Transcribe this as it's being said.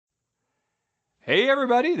Hey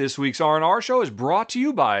everybody, this week's R&R show is brought to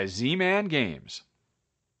you by Z-Man Games.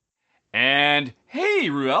 And hey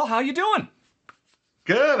Ruel, how you doing?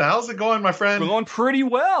 Good. How's it going, my friend? Going pretty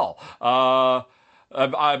well. I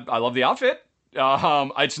love the outfit.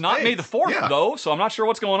 It's not May the 4th yeah. though, so I'm not sure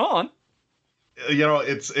what's going on.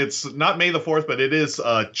 It's not May the 4th, but it is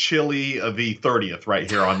chilly the 30th right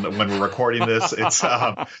here on when we're recording this. It's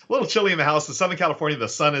a little chilly in the house. In Southern California, the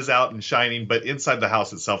sun is out and shining, but inside the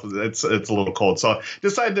house itself, it's a little cold. So I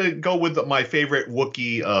decided to go with my favorite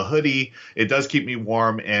Wookiee hoodie. It does keep me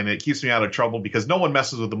warm, and it keeps me out of trouble because no one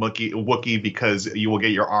messes with the Wookiee because you will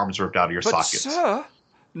get your arms ripped out of your sockets. Sir,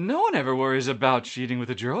 no one ever worries about cheating with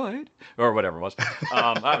a droid. Or whatever it was.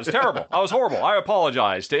 That was terrible. I was horrible. I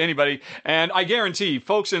apologize to anybody. And I guarantee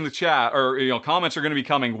folks in the chat or comments are going to be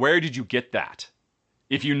coming. Where did you get that?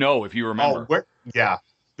 If you remember. Yeah.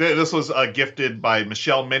 This was gifted by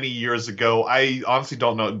Michelle many years ago. I honestly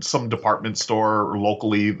don't know. Some department store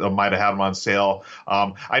locally might have had them on sale.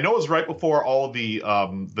 I know it was right before all the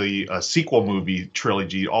sequel movie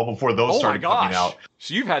trilogy, all before those started coming out.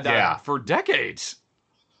 So you've had that for decades.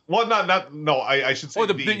 Well, I should say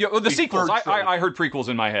the sequels. I heard prequels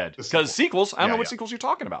in my head. Because sequels, I don't know what sequels you're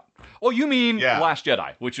talking about. Oh, you mean Last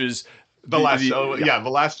Jedi, which is... The Last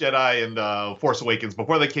Jedi and Force Awakens.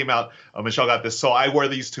 Before they came out, Michelle got this. So I wear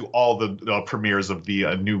these to all the premieres of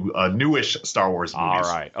the newish Star Wars movies.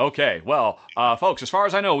 All right. Okay. Well, folks, as far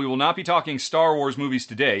as I know, we will not be talking Star Wars movies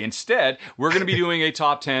today. Instead, we're going to be doing a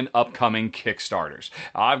top 10 upcoming Kickstarters.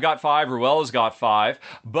 I've got 5. Ruela's got 5.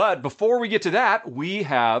 But before we get to that, we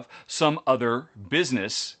have some other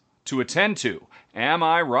business to attend to. Am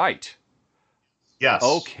I right? Yes.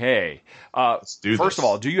 Okay. Let's do first this. of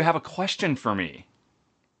all, do you have a question for me?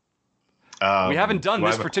 We haven't done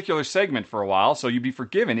this particular segment for a while, so you'd be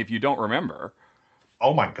forgiven if you don't remember.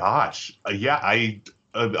 Oh my gosh. My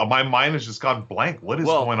mind has just gone blank. What is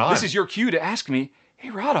going on? This is your cue to ask me,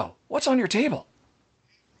 hey, Rahdo, what's on your table?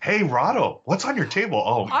 Hey, Rahdo, what's on your table?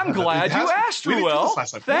 Oh, I'm glad you asked, Ruel.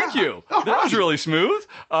 Thank you. That was really smooth.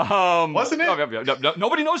 Wasn't it?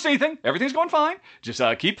 Nobody knows anything. Everything's going fine. Just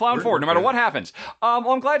keep plowing forward no matter what happens.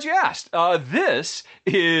 I'm glad you asked. This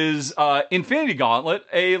is Infinity Gauntlet,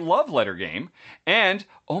 a love letter game. And,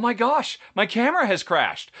 oh my gosh, my camera has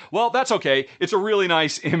crashed. Well, that's okay. It's a really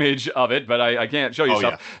nice image of it, but I can't show you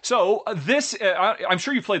stuff. Yeah. So this, I'm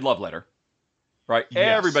sure you've played Love Letter. Right,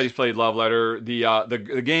 yes. Everybody's played Love Letter,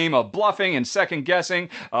 the game of bluffing and second guessing,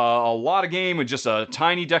 a lot of game with just a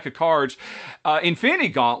tiny deck of cards. Infinity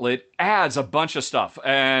Gauntlet adds a bunch of stuff,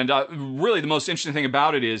 and really the most interesting thing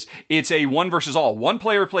about it is it's a one versus all. One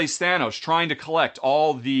player plays Thanos trying to collect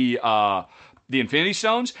all the Infinity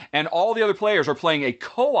Stones, and all the other players are playing a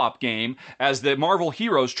co-op game as the Marvel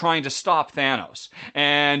heroes trying to stop Thanos.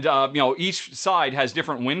 And, each side has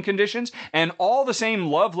different win conditions, and all the same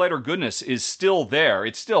love letter goodness is still there.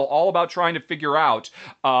 It's still all about trying to figure out,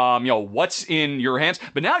 what's in your hands.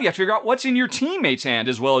 But now you have to figure out what's in your teammate's hand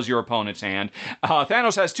as well as your opponent's hand.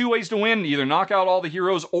 Thanos has 2 ways to win, either knock out all the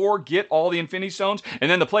heroes or get all the Infinity Stones, and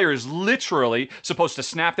then the player is literally supposed to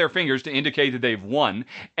snap their fingers to indicate that they've won.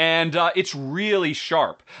 And it's really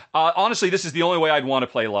sharp. Honestly, this is the only way I'd want to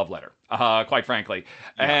play Love Letter, quite frankly.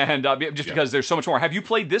 Yeah. And because there's so much more. Have you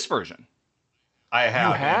played this version? I have.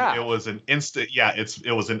 You have. It was an instant. Yeah,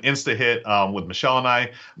 it was an insta hit with Michelle and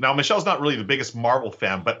I. Now Michelle's not really the biggest Marvel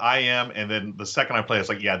fan, but I am. And then the second I play, it's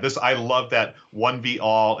like, I love that 1v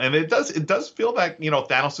all, and it does feel that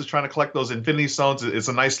Thanos is trying to collect those Infinity Stones. It's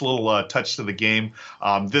a nice little touch to the game.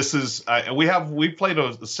 This is we played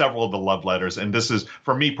several of the Love Letters, and this is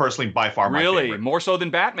for me personally by far my favorite. Really, more so than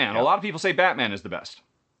Batman. Yeah. A lot of people say Batman is the best.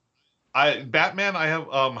 Batman, I have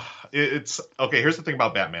it's okay. Here's the thing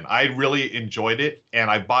about Batman. I really enjoyed it,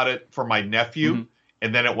 and I bought it for my nephew,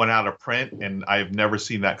 and then it went out of print, and I've never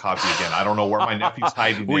seen that copy again. I don't know where my nephew's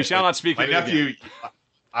hiding. We shall not speak. My nephew,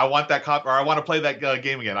 I want that copy, or I want to play that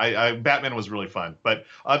game again. Batman was really fun, but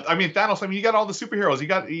Thanos. You got all the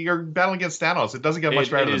superheroes. You're battling against Thanos. It doesn't get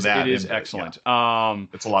much better than that. It is excellent. It's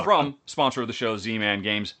a lot of fun. Sponsor of the show, Z-Man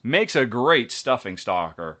Games, makes a great stuffing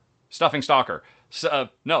stalker.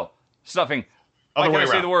 Stuffing. I can't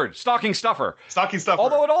say the word. Stocking stuffer. Stocking stuffer.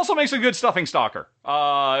 Although it also makes a good stuffing stalker.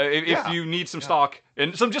 If you need some stock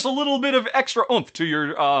and just a little bit of extra oomph to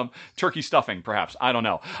your turkey stuffing, perhaps. I don't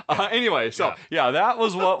know. Anyway, that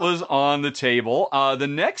was what was on the table. The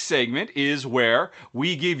next segment is where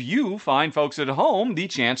we give you, fine folks at home, the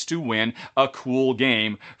chance to win a cool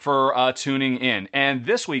game for tuning in. And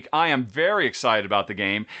this week, I am very excited about the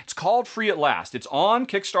game. It's called Free at Last. It's on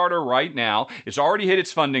Kickstarter right now. It's already hit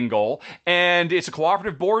its funding goal. And it's a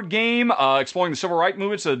cooperative board game exploring the civil rights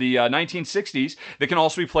movements of the 1960s. that can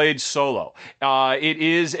also be played solo. It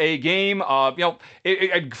is a game,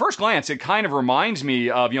 at first glance, it kind of reminds me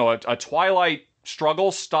of, a Twilight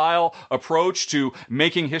struggle style approach to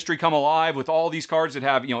making history come alive, with all these cards that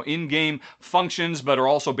have in-game functions but are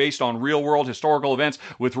also based on real-world historical events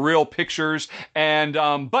with real pictures. And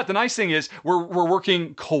but the nice thing is we're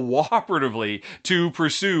working cooperatively to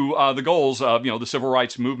pursue the goals of the civil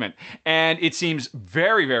rights movement, and it seems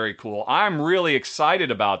very, very cool. I'm really excited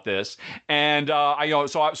about this, and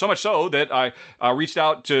so much so that I reached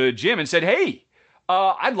out to Jim and said, hey,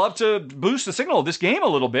 I'd love to boost the signal of this game a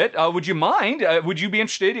little bit. Would you mind? Would you be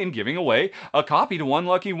interested in giving away a copy to one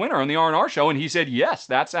lucky winner on the R&R show? And he said, yes,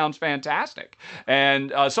 that sounds fantastic.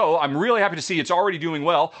 And so I'm really happy to see it's already doing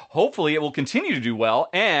well. Hopefully it will continue to do well.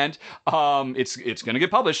 And it's going to get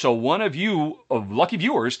published. So one of you, lucky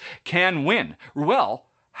viewers, can win. Well,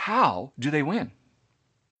 how do they win?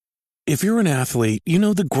 If you're an athlete, you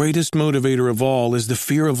know the greatest motivator of all is the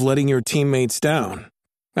fear of letting your teammates down.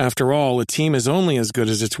 After all, a team is only as good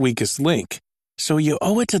as its weakest link. So you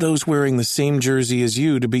owe it to those wearing the same jersey as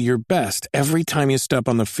you to be your best every time you step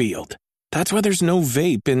on the field. That's why there's no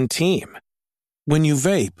vape in team. When you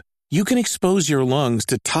vape, you can expose your lungs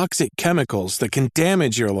to toxic chemicals that can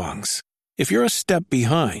damage your lungs. If you're a step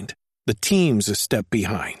behind, the team's a step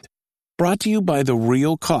behind. Brought to you by The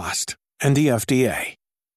Real Cost and the FDA.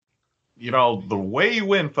 The way you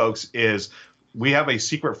win, folks, is we have a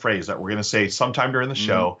secret phrase that we're going to say sometime during the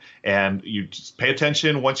show, and you just pay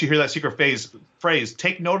attention. Once you hear that secret phrase,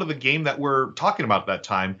 take note of the game that we're talking about at that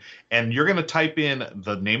time, and you're going to type in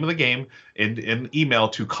the name of the game in email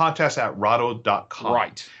to contest@rahdo.com.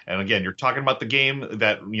 Right. And again, you're talking about the game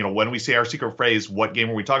that, when we say our secret phrase, what game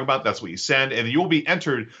are we talking about? That's what you send, and you will be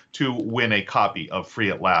entered to win a copy of Free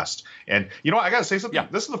at Last. And, I got to say something. Yeah.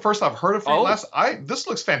 This is the first I've heard of Free at Last. This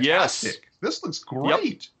looks fantastic. Yes. This looks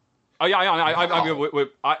great. Yep. Oh yeah,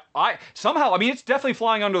 I somehow, it's definitely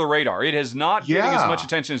flying under the radar. It has not getting as much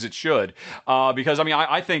attention as it should, because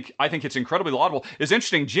I think it's incredibly laudable. It's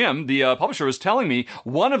interesting. Jim, the publisher, was telling me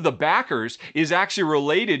one of the backers is actually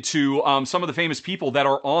related to some of the famous people that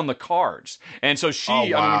are on the cards, and so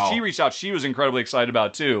she, when she reached out, she was incredibly excited about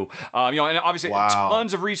it too. And obviously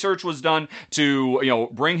tons of research was done to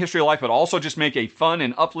bring history to life, but also just make a fun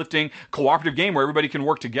and uplifting cooperative game where everybody can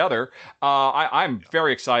work together. I'm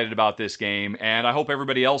very excited about this game, and I hope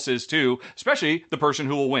everybody else is too, especially the person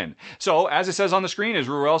who will win. So, as it says on the screen, as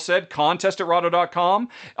Ruel said, contest@rahdo.com.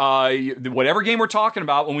 Whatever game we're talking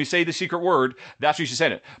about, when we say the secret word, that's what you should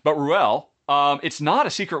send it. But Ruel, it's not a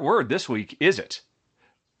secret word this week, is it?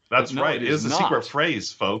 That's right. It is a secret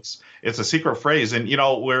phrase, folks. It's a secret phrase. And,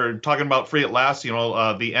 we're talking about Free at Last, the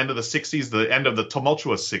end of the 60s, the end of the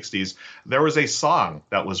tumultuous 60s. There was a song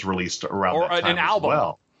that was released around that time an album. As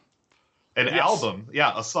well. An album,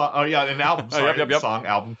 a song. Oh, yeah, an album. Sorry, song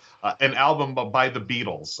album. An album by the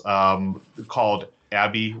Beatles called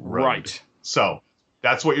Abbey Road. Right. So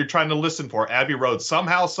that's what you're trying to listen for, Abbey Road.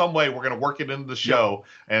 Somehow, some way, we're going to work it into the show.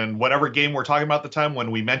 Yep. And whatever game we're talking about at the time,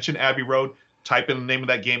 when we mention Abbey Road, type in the name of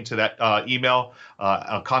that game to that email,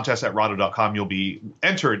 contest@rahdo.com. You'll be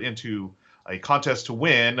entered into a contest to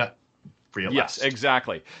win Free at Last. Yes,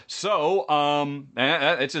 exactly. So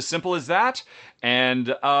it's as simple as that. And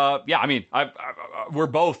we're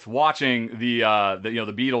both watching the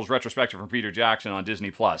Beatles retrospective from Peter Jackson on Disney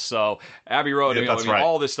Plus. So Abbey Road, right.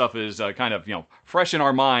 All this stuff is kind of fresh in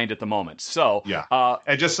our mind at the moment. So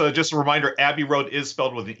and just a reminder, Abbey Road is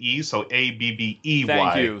spelled with an E, so ABBEY.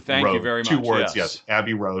 Thank you Road. very much. 2 words, yes.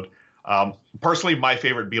 Abbey Road. Personally, my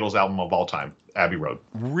favorite Beatles album of all time, Abbey Road.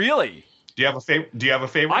 Really? Do you have a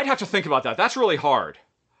favorite? I'd have to think about that. That's really hard.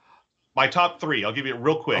 My top 3. I'll give you it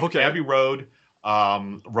real quick. Okay. Abbey Road,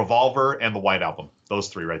 Revolver, and the White Album. Those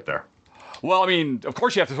 3 right there. Well, of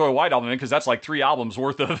course you have to throw a White Album in, because that's like 3 albums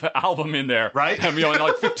worth of album in there. Right. In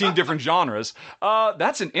like 15 different genres.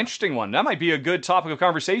 That's an interesting one. That might be a good topic of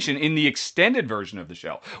conversation in the extended version of the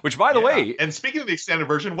show, which, by the way... And speaking of the extended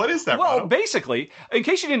version, what is that, Well, basically, in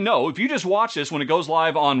case you didn't know, if you just watch this when it goes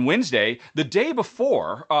live on Wednesday, the day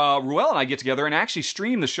before, Ruel and I get together and actually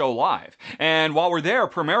stream the show live. And while we're there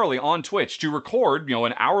primarily on Twitch to record,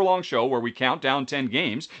 an hour-long show where we count down 10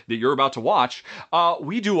 games that you're about to watch,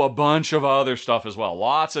 we do a bunch of other stuff as well.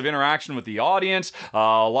 Lots of interaction with the audience,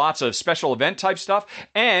 lots of special event type stuff.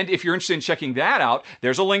 And if you're interested in checking that out,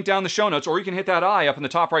 there's a link down in the show notes, or you can hit that eye up in the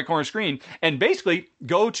top right corner screen and basically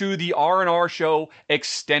go to the R&R Show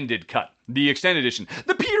Extended Cut. the extended edition,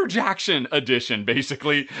 the Peter Jackson edition,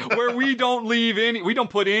 basically, where we don't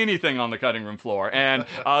put anything on the cutting room floor, and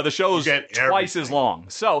the show's twice as long.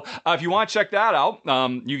 So if you want to check that out,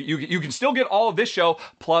 you can still get all of this show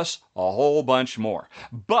plus a whole bunch more.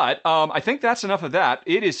 But I think that's enough of that.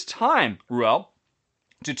 It is time, Ruel,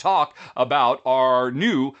 to talk about our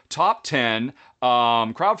new top 10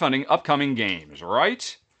 crowdfunding upcoming games,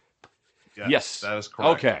 right? Yes, that is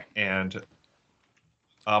correct. Okay. And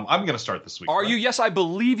I'm going to start this week. Are you? Yes, I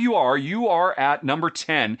believe you are. You are at number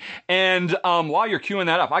 10. And while you're queuing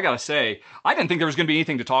that up, I got to say, I didn't think there was going to be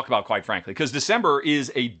anything to talk about, quite frankly, because December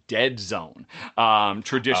is a dead zone,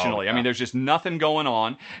 traditionally. I mean, there's just nothing going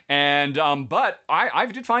on. And but I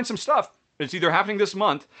did find some stuff. It's either happening this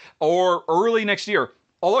month or early next year.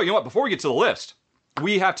 Although, you know what? Before we get to the list,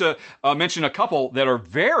 we have to mention a couple that are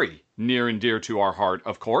very near and dear to our heart,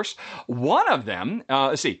 of course. One of them,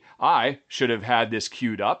 let's see, I should have had this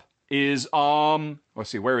queued up, is, let's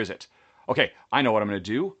see, where is it? Okay, I know what I'm going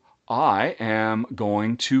to do. I am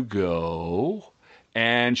going to go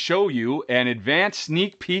and show you an advanced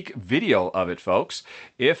sneak peek video of it, folks,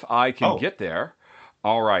 if I can get there.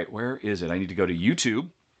 All right, where is it? I need to go to YouTube.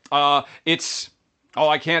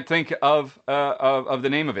 I can't think of the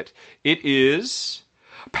name of it. It is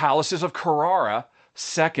Palaces of Carrara,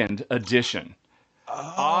 2nd edition.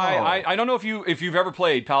 I don't know if you've ever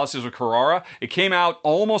played Palaces of Carrara. It came out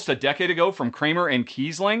almost a decade ago from Kramer and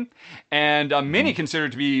Kiesling, and many consider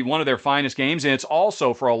it to be one of their finest games, and it's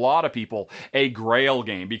also, for a lot of people, a grail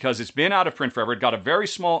game because it's been out of print forever. It got a very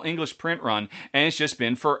small English print run, and it's just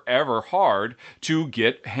been forever hard to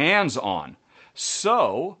get hands on.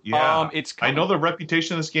 So, it's I know the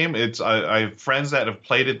reputation of this game. I have friends that have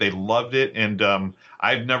played it. They loved it, and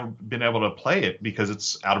I've never been able to play it because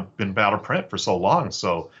it's been out of print for so long.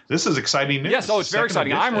 So this is exciting news. Yes, it's very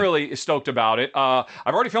exciting. I'm really stoked about it. I've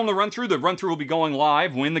already filmed the run-through. The run-through will be going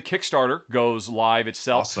live when the Kickstarter goes live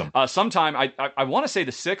itself. Awesome. Sometime, I want to say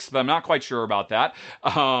the 6th, but I'm not quite sure about that.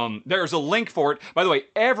 There's a link for it. By the way,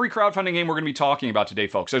 every crowdfunding game we're going to be talking about today,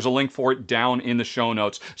 folks, there's a link for it down in the show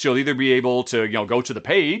notes. So you'll either be able to go to the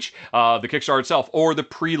page, the Kickstarter itself, or the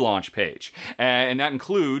pre-launch page. And that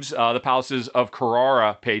includes the Palaces of Carrara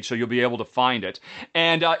page, so you'll be able to find it.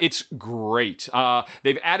 And it's great.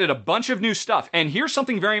 They've added a bunch of new stuff. And here's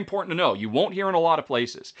something very important to know. You won't hear in a lot of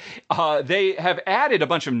places. They have added a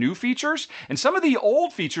bunch of new features, and some of the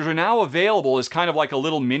old features are now available as kind of like a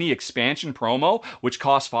little mini expansion promo, which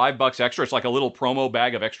costs $5 extra. It's like a little promo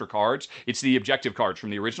bag of extra cards. It's the objective cards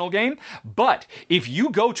from the original game. But if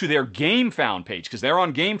you go to their GameFound page, because they're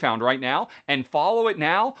on GameFound right now, and follow it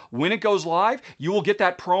now, when it goes live, you will get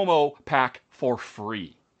that promo pack for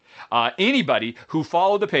free. Anybody who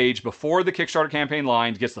followed the page before the Kickstarter campaign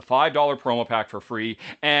line gets the $5 promo pack for free,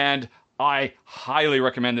 and I highly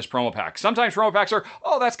recommend this promo pack. Sometimes promo packs are,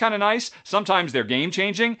 that's kind of nice. Sometimes they're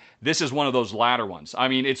game-changing. This is one of those latter ones. I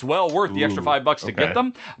mean, it's well worth the extra $5 to get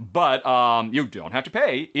them, but you don't have to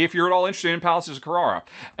pay if you're at all interested in Palaces of Carrara.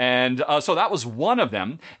 And so that was one of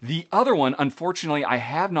them. The other one, unfortunately, I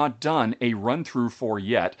have not done a run-through for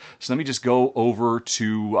yet. So let me just go over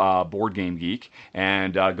to Board Game Geek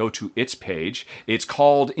and go to its page. It's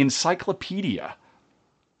called Encyclopedia.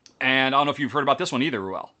 And I don't know if you've heard about this one either,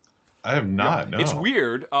 Ruel. I have not, no. It's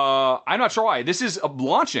weird. I'm not sure why. This is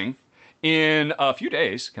launching in a few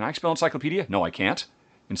days. Can I spell encyclopedia? No, I can't.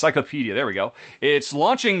 Encyclopedia, there we go. It's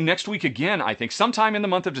launching next week again, I think, sometime in the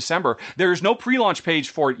month of December. There's no pre-launch page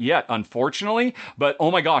for it yet, unfortunately, but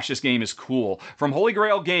oh my gosh, this game is cool. From Holy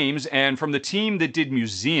Grail Games and from the team that did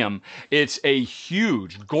Museum, it's a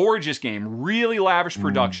huge, gorgeous game, really lavish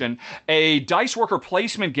production, a dice worker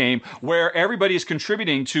placement game where everybody is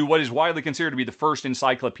contributing to what is widely considered to be the first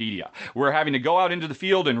encyclopedia. We're having to go out into the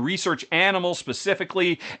field and research animals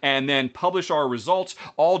specifically and then publish our results,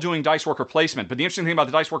 all doing dice worker placement. But the interesting thing about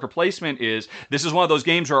the dice worker placement is this is one of those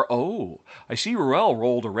games where, I see Ruel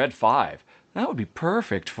rolled a red 5. That would be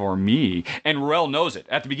perfect for me. And Ruel knows it.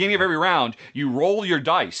 At the beginning of every round, you roll your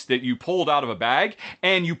dice that you pulled out of a bag,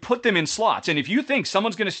 and you put them in slots. And if you think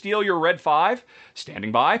someone's going to steal your red 5,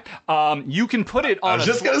 standing by, you can put it on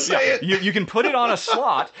You can put it on a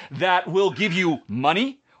slot that will give you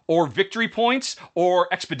money, or victory points,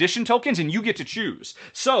 or expedition tokens, and you get to choose.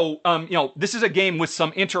 So, this is a game with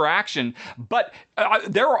some interaction, but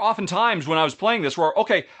there were often times when I was playing this where,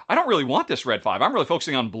 I don't really want this red 5. I'm really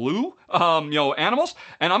focusing on blue, animals,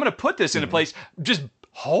 and I'm going to put this into place. Just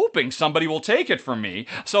hoping somebody will take it from me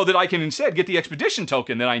so that I can instead get the expedition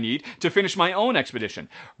token that I need to finish my own expedition.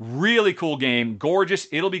 Really cool game, gorgeous.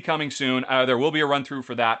 It'll be coming soon. There will be a run through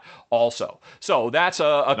for that also. So that's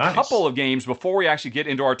a Nice. couple of games before we actually get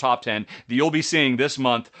into our top 10 that you'll be seeing this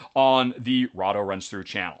month on the Rahdo Runs Through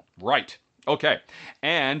channel. Right. Okay.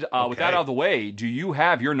 And with that out of the way, do you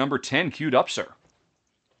have your number 10 queued up, sir?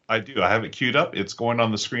 I do. I have it queued up. It's going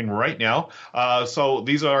on the screen right now. So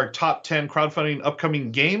these are our top 10 crowdfunding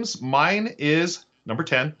upcoming games. Mine is number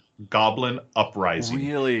 10, Goblin Uprising.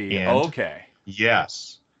 Really? And okay.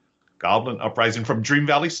 yes. Goblin Uprising from Dream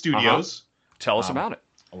Valley Studios. Tell us about it.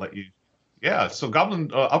 I'll let you. Yeah, so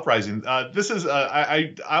Goblin Uprising. This is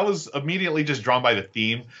I was immediately just drawn by the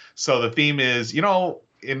theme. So the theme is,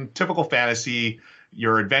 in typical fantasy,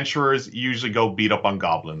 your adventurers usually go beat up on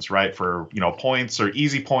goblins, right? For, points or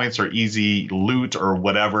easy loot or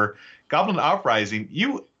whatever. Goblin Uprising,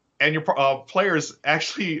 you and your players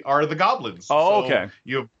actually are the goblins. Oh, okay.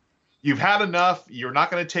 So you've had enough. You're not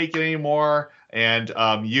going to take it anymore. And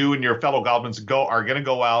you and your fellow goblins are going to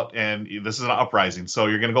go out, and this is an uprising. So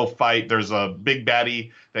you're going to go fight. There's a big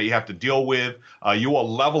baddie that you have to deal with. You will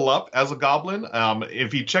level up as a goblin.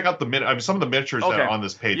 If you check out some of the miniatures that are on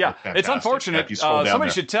this page are fantastic. It's unfortunate.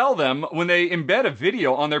 Somebody should tell them when they embed a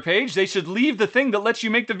video on their page, they should leave the thing that lets you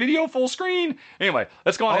make the video full screen. Anyway,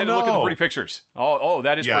 let's go ahead and look at the pretty pictures. Oh,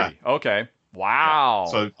 that is pretty. Okay. Wow.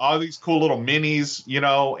 Yeah. So all these cool little minis,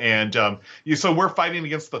 and so we're fighting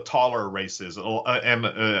against the taller races,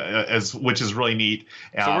 which is really neat.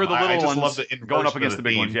 So we're the little ones love the going up against the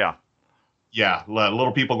big ones. Yeah. Yeah,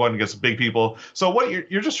 little people going against big people. So what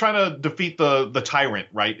you're just trying to defeat the tyrant,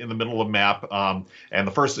 right, in the middle of the map. And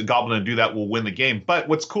the first goblin to do that will win the game. But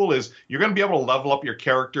what's cool is you're going to be able to level up your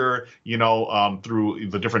character, through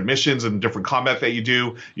the different missions and different combat that you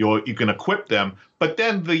do. You can equip them. But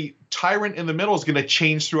then the tyrant in the middle is going to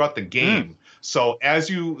change throughout the game. So as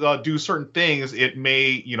you do certain things, it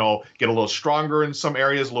may, get a little stronger in some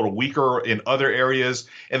areas, a little weaker in other areas.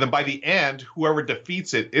 And then by the end, whoever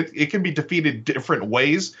defeats it can be defeated different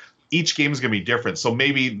ways. Each game is going to be different. So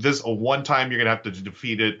maybe this one time you're going to have to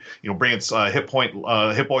defeat it, bring its hit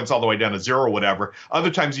points all the way down to 0 or whatever.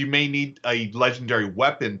 Other times you may need a legendary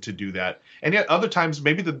weapon to do that. And yet other times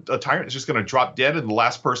maybe the tyrant is just going to drop dead and the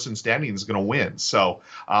last person standing is going to win. So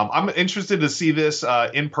I'm interested to see this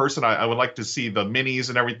in person. I would like to see the minis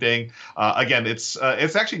and everything. Again, it's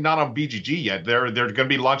actually not on BGG yet. They're going to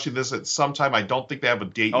be launching this at some time. I don't think they have a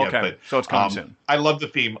date yet. But so it's coming soon. I love the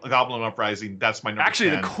theme, Goblin Uprising. That's my number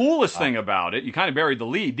 10. The coolest thing about it, you kind of buried the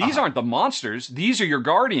lead. These aren't the monsters. These are your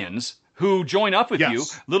guardians who join up with you.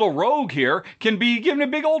 Little Rogue here can be given a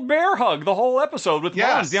big old bear hug the whole episode with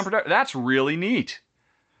Mons, the Emperor. That's really neat.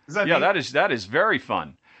 Is that neat? That is very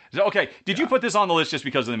fun. Okay, did you put this on the list just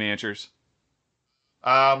because of the miniatures?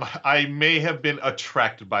 I may have been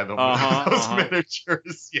attracted by those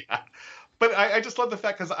miniatures. Yeah. But I just love the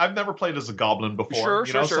fact because I've never played as a goblin before.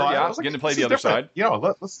 Sure. So I was getting to play the other side.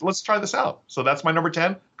 Let's try this out. So that's my number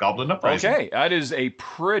 10, Goblin Uprising. Okay, that is a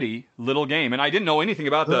pretty little game, and I didn't know anything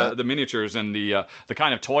about the miniatures and the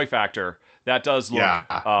kind of toy factor. That does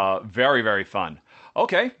look very, very fun.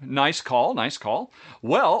 Okay, nice call.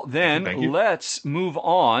 Well, then let's move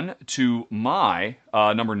on to my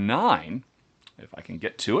number 9. If I can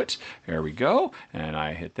get to it. There we go. And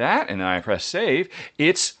I hit that, and then I press save.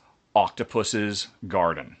 It's Octopus's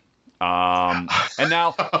Garden. And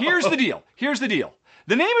now, here's the deal.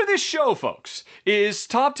 The name of this show, folks, is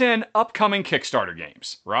Top 10 Upcoming Kickstarter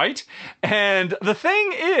Games, right? And the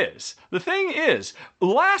thing is,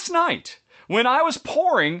 last night, when I was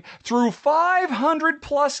pouring through 500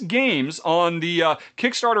 plus games on the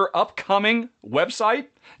Kickstarter Upcoming website,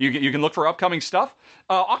 you can look for upcoming stuff,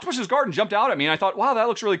 Octopus's Garden jumped out at me, and I thought, wow, that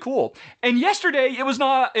looks really cool. And yesterday, it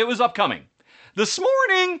was upcoming. This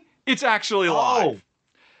morning, it's actually live.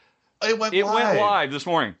 It went live this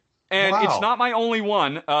morning. And it's not my only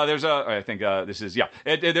one. There's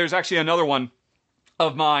actually another one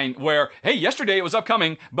of mine where, hey, yesterday it was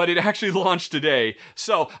upcoming, but it actually launched today.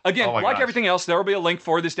 So, again, everything else, there will be a link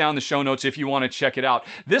for this down in the show notes if you want to check it out.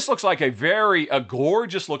 This looks like a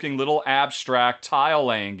gorgeous-looking little abstract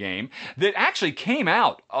tile-laying game that actually came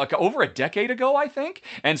out over a decade ago, I think.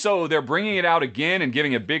 And so they're bringing it out again and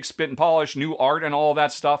giving a big spit and polish, new art and all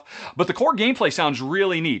that stuff. But the core gameplay sounds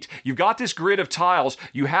really neat. You've got this grid of tiles.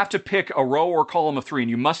 You have to pick a row or column of 3, and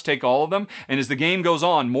you must take all of them. And as the game goes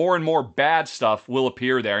on, more and more bad stuff will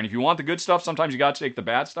appear there. And if you want the good stuff, sometimes you got to take the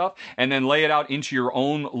bad stuff and then lay it out into your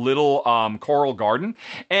own little coral garden.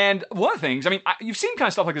 And one of the things, I mean, you've seen kind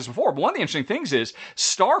of stuff like this before, but one of the interesting things is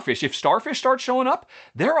starfish. If starfish start showing up,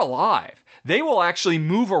 they're alive. They will actually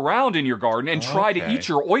move around in your garden and try to eat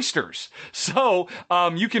your oysters. So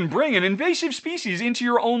you can bring an invasive species into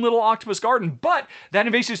your own little octopus garden, but that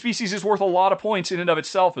invasive species is worth a lot of points in and of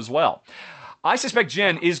itself as well. I suspect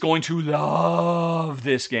Jen is going to love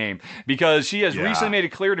this game because she has recently made it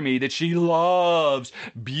clear to me that she loves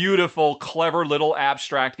beautiful, clever little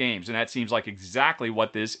abstract games, and that seems like exactly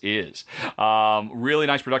what this is. Really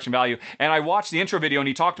nice production value. And I watched the intro video, and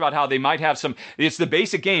he talked about how they might have some, it's the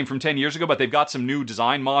basic game from 10 years ago, but they've got some new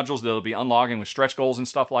design modules that'll be unlocking with stretch goals and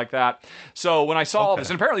stuff like that. So when I saw all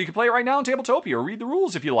this, and apparently you can play it right now in Tabletopia or read the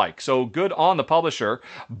rules if you like. So good on the publisher.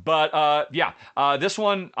 But this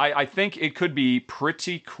one, I think it could be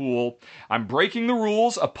pretty cool. I'm breaking the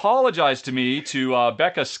rules. Apologize to me to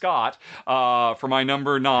Becca Scott for my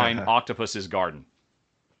number 9, Octopus's Garden.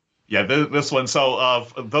 Yeah, this one. So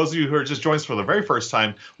those of you who are just joining us for the very first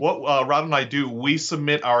time, what Rod and I do, we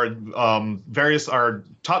submit our our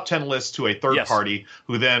top 10 lists to a third party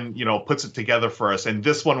who then, puts it together for us. And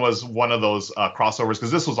this one was one of those crossovers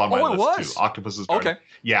because this was on my list too. Octopus's Garden. Okay.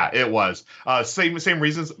 Yeah, it was. Same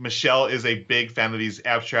reasons. Michelle is a big fan of these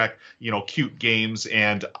abstract, cute games,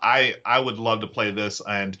 and I would love to play this.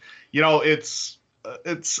 And it's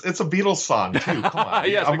a Beatles song too. Come on.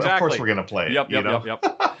 Yes, exactly. Of course we're gonna play it. Yep.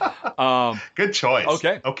 Good choice.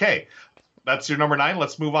 Okay. That's your number 9.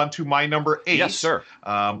 Let's move on to my number 8. Yes, sir.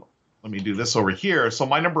 Let me do this over here. So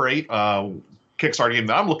my number 8 Kickstarter game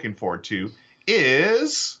that I'm looking forward to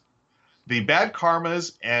is the Bad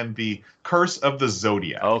Karmas and the Curse of the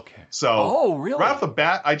Zodiac. Okay. So, really? Right off the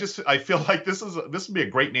bat, I feel like this would be a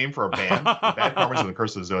great name for a band, the Bad Karmas and the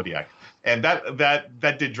Curse of the Zodiac, and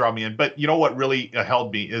that did draw me in. But you know what really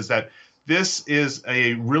held me is that this is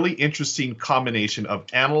a really interesting combination of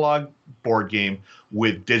analog board game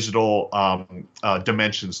with digital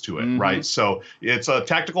dimensions to it, right? So it's a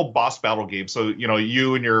tactical boss battle game. So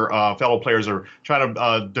you and your fellow players are trying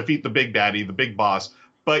to defeat the big baddie, the big boss.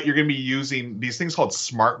 But you're going to be using these things called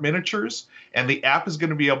smart miniatures, and the app is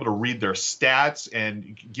going to be able to read their stats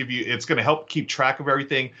and it's going to help keep track of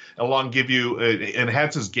everything, and give you, it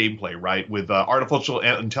enhances gameplay, right? With artificial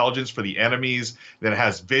intelligence for the enemies, that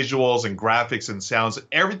has visuals and graphics and sounds,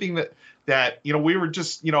 everything that we were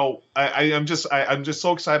just, I'm just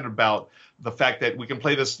so excited about the fact that we can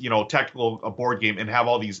play this, tactical board game and have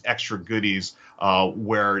all these extra goodies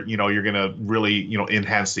where, you're going to really,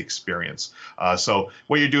 enhance the experience. So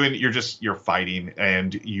what you're doing, you're fighting,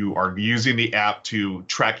 and you are using the app to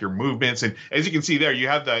track your movements. And as you can see there, you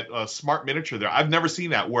have that smart miniature there. I've never seen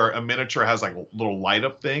that where a miniature has like little light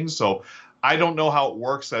up things. So I don't know how it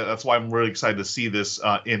works. That's why I'm really excited to see this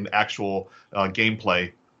in actual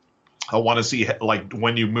gameplay. I want to see, like,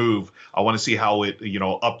 when you move, I want to see how it,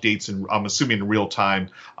 updates, and I'm assuming in real time,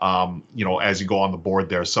 as you go on the board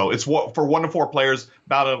there. So it's for 1 to 4 players,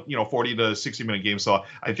 about a 40 to 60 minute game. So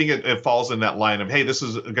I think it falls in that line of, hey, this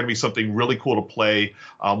is going to be something really cool to play,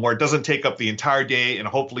 where it doesn't take up the entire day, and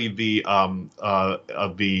hopefully the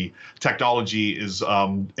technology is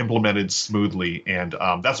implemented smoothly. And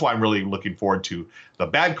that's why I'm really looking forward to the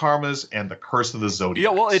Bad Karmas and the Curse of the Zodiac. Yeah,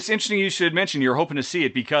 well, it's interesting you should mention you're hoping to see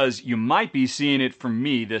it because you might be seeing it from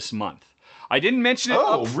me this month. I didn't mention it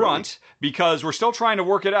up front because we're still trying to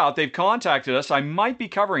work it out. They've contacted us. I might be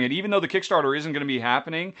covering it, even though the Kickstarter isn't going to be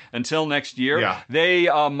happening until next year. Yeah. They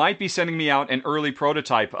might be sending me out an early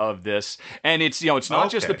prototype of this. And it's, it's not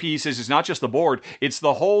just the pieces, it's not just the board, it's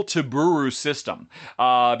the whole Tuburu system.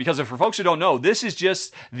 Because for folks who don't know, this is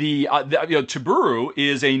just Tuburu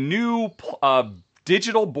is a new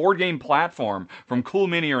digital board game platform from Cool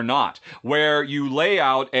Mini or Not, where you lay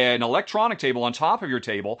out an electronic table on top of your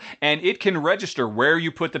table, and it can register where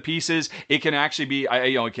you put the pieces. It can actually be,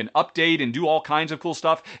 it can update and do all kinds of cool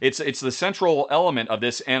stuff. It's the central element of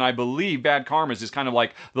this, and I believe Bad Karmas is kind of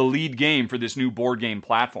like the lead game for this new board game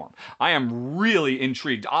platform. I am really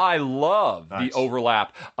intrigued. I love the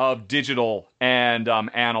overlap of digital and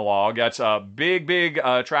analog. That's a big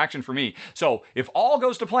attraction for me. So if all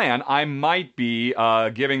goes to plan, I might be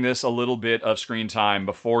giving this a little bit of screen time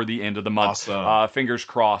before the end of the month. Awesome. Fingers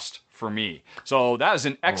crossed for me. So that is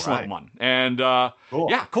an excellent one. And cool.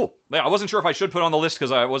 Yeah, cool. Yeah, I wasn't sure if I should put it on the list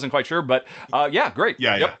because I wasn't quite sure, but yeah, great.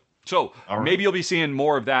 Yeah. So maybe you'll be seeing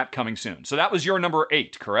more of that coming soon. So that was your number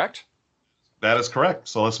 8, correct? That is correct.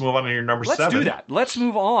 So let's move on to your number 7. Let's do that. Let's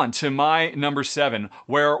move on to my number 7,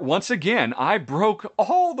 where once again I broke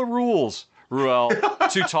all the rules, Ruel,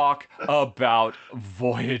 to talk about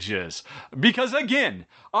Voyages. Because again,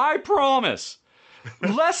 I promise,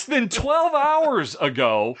 Less than 12 hours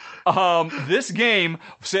ago, this game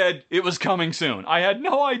said it was coming soon. I had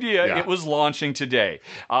no idea it was launching today.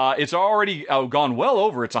 It's already gone well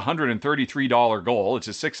over its $133 goal. It's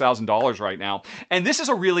at $6,000 right now. And this is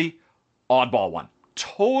a really oddball one.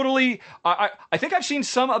 Totally. I think I've seen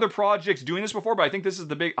some other projects doing this before, but I think this is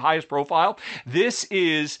the highest profile. This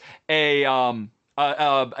is a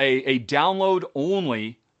download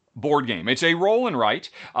only board game. It's a roll and write,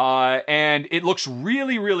 and it looks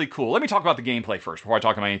really, really cool. Let me talk about the gameplay first before I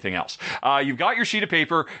talk about anything else. You've got your sheet of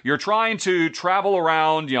paper. You're trying to travel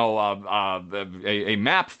around, a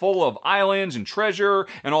map full of islands and treasure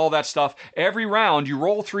and all that stuff. Every round, you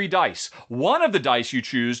roll 3 dice. One of the dice you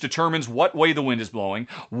choose determines what way the wind is blowing.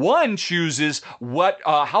 One chooses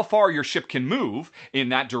how far your ship can move in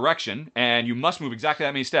that direction, and you must move exactly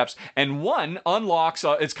that many steps. And one unlocks,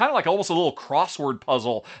 it's kind of like almost a little crossword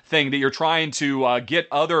puzzle thing that you're trying to get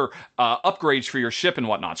other upgrades for your ship and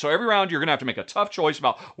whatnot. So every round you're going to have to make a tough choice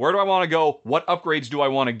about where do I want to go, what upgrades do I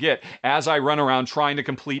want to get as I run around trying to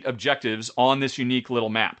complete objectives on this unique little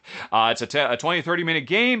map. It's a 20-30 minute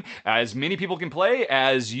game. As many people can play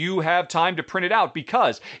as you have time to print it out,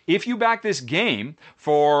 because if you back this game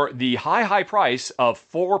for the high price of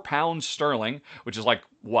 £4 sterling, which is like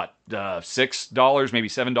 $6, maybe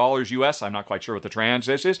 $7 US. I'm not quite sure what the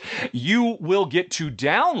translation is. You will get to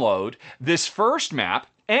download this first map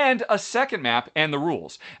and a second map and the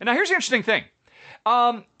rules. And now here's the interesting thing.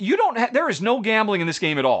 There is no gambling in this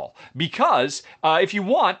game at all, because if you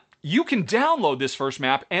want, you can download this first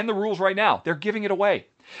map and the rules right now. They're giving it away.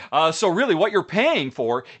 So really what you're paying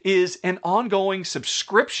for is an ongoing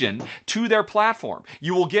subscription to their platform.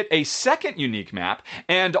 You will get a second unique map,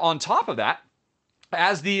 and on top of that,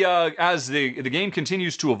 as the game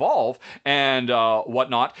continues to evolve and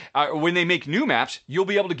whatnot, when they make new maps, you'll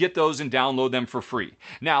be able to get those and download them for free.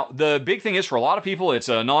 Now, the big thing is, for a lot of people, it's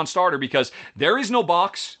a non-starter because there is no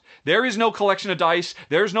box. There is no collection of dice.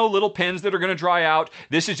 There's no little pens that are going to dry out.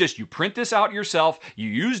 This is just, you print this out yourself. You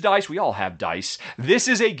use dice. We all have dice. This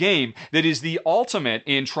is a game that is the ultimate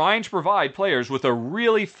in trying to provide players with a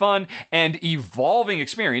really fun and evolving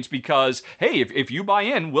experience, because, hey, if you buy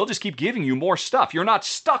in, we'll just keep giving you more stuff. You're not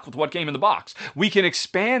stuck with what came in the box. We can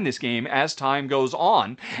expand this game as time goes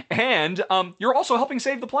on. And you're also helping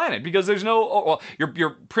save the planet, because there's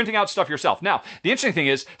you're printing out stuff yourself. Now, the interesting thing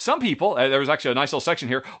is, some people, there was actually a nice little section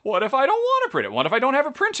here, what if I don't want to print it? What if I don't have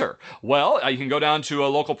a printer? Well, you can go down to a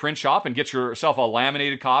local print shop and get yourself a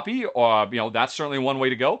laminated copy. Or, that's certainly one way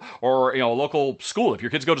to go. Or, a local school. If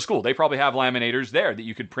your kids go to school, they probably have laminators there that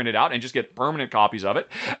you could print it out and just get permanent copies of it.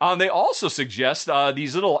 They also suggest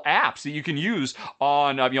these little apps that you can use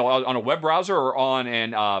on, on a web browser or on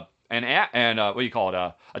a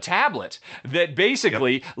tablet that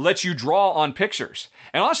basically lets you draw on pictures.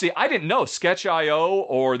 And honestly, I didn't know Sketch.io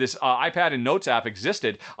or this iPad and Notes app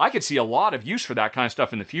existed. I could see a lot of use for that kind of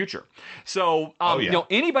stuff in the future. So,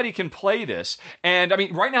 anybody can play this. And I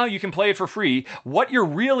mean, right now you can play it for free. What you're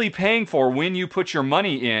really paying for when you put your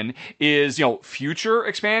money in is, future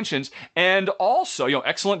expansions, and also,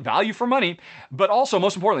 excellent value for money, but also,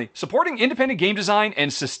 most importantly, supporting independent game design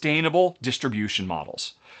and sustainable distribution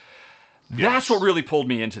models. That's what really pulled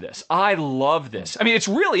me into this. I love this. I mean, it's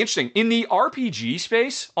really interesting. In the RPG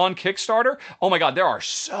space on Kickstarter, oh my God, there are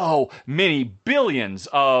so many billions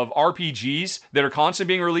of RPGs that are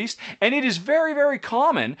constantly being released. And it is very, very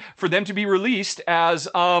common for them to be released as,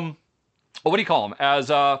 what do you call them? As,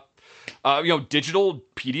 digital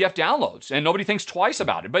PDF downloads, and nobody thinks twice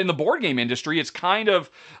about it. But in the board game industry, it's kind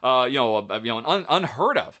of,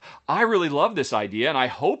 unheard of. I really love this idea, and I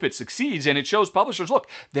hope it succeeds, and it shows publishers, look,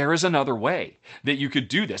 there is another way that you could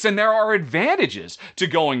do this, and there are advantages to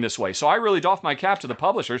going this way. So I really doff my cap to the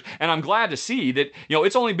publishers, and I'm glad to see that,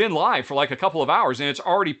 it's only been live for like a couple of hours, and it's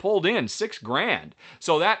already pulled in $6,000.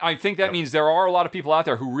 So I think that means there are a lot of people out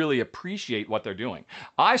there who really appreciate what they're doing.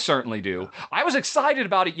 I certainly do. I was excited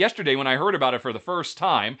about it yesterday when I heard about it for the first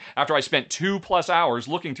time, after I spent 2+ hours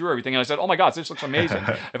looking through everything, and I said, oh my God, this looks amazing.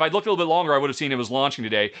 If I'd looked a little bit longer, I would have seen it was launching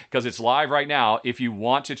today, because it's live right now if you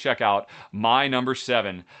want to check out my number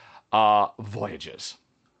 7, Voyages.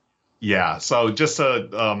 Yeah, so just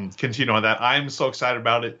to continue on that, I'm so excited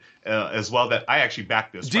about it as well that I actually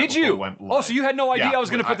backed this. Did you? So you had no idea I was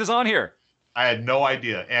going to put this on here? I had no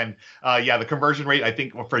idea. And yeah, the conversion rate, I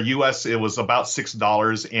think for US, it was about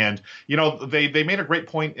 $6. And, they made a great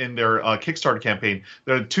point in their Kickstarter campaign.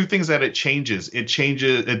 There are two things that it changes.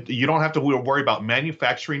 You don't have to worry about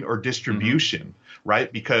manufacturing or distribution.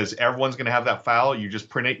 Right? Because everyone's going to have that file. You just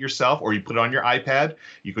print it yourself or you put it on your iPad.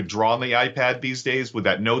 You could draw on the iPad these days with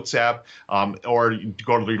that Notes app, or you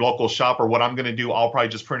go to the local shop. Or what I'm going to do, I'll probably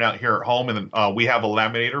just print out here at home. And then we have a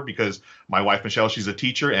laminator because my wife, Michelle, she's a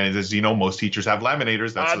teacher. And as you know, most teachers have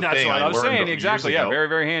laminators. That's the thing. What I was saying. Exactly. Yeah. Very,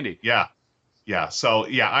 very handy. Yeah. Yeah, so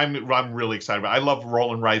yeah, I'm really excited about it. I love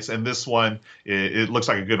Roland Wrights, and this one it looks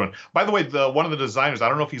like a good one. By the way, one of the designers, I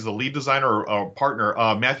don't know if he's the lead designer or partner,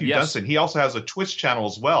 Matthew Dunstan. He also has a Twitch channel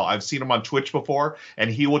as well. I've seen him on Twitch before,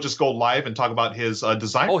 and he will just go live and talk about his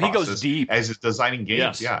design process. He goes deep as he's designing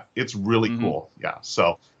games. Yes. Yeah, it's really cool. Yeah,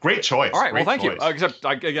 so great choice. All right, great thank you. Except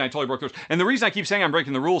again, I totally broke the rules. And the reason I keep saying I'm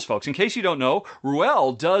breaking the rules, folks, in case you don't know,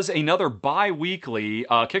 Ruel does another bi-weekly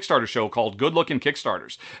Kickstarter show called Good Looking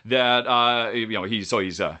Kickstarters. That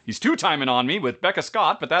he's two-timing on me with Becca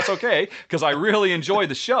Scott, but that's okay because I really enjoy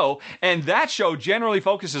the show. And that show generally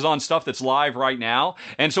focuses on stuff that's live right now.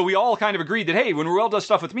 And so we all kind of agreed that, hey, when Ruel does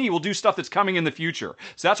stuff with me, we'll do stuff that's coming in the future.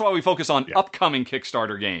 So that's why we focus on upcoming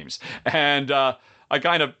Kickstarter games. And I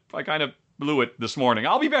kind of blew it this morning.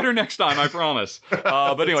 I'll be better next time, I promise.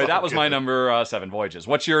 But anyway, that was my number 7, Voyages.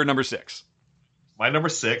 What's your number 6? My number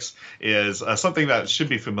 6 is something that should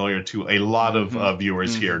be familiar to a lot of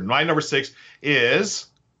viewers here. My number 6 is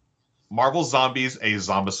Marvel Zombies, a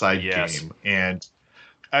Zombicide game. And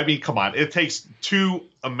I mean, come on. It takes two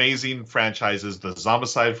amazing franchises, the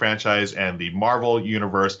Zombicide franchise and the Marvel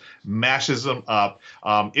Universe, mashes them up.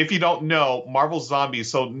 If you don't know, Marvel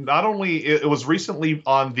Zombies, so not only it was recently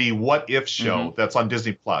on the What If show that's on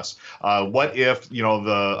Disney Plus. What if,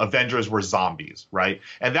 the Avengers were zombies, right?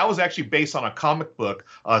 And that was actually based on a comic book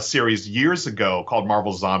series years ago called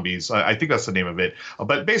Marvel Zombies. I think that's the name of it.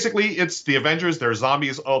 But basically, it's the Avengers, they're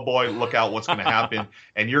zombies. Oh boy, look out what's going to happen.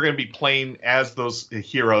 And you're going to be playing as those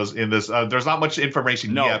heroes in this. There's not much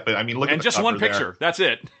information yet, but I mean, look at the just one picture. There. That's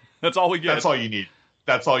it. That's all we get. That's all you need.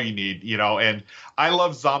 That's all you need, and I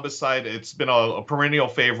love Zombicide. It's been a perennial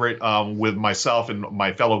favorite with myself and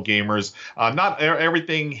my fellow gamers. Not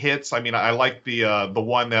everything hits. I mean, I like the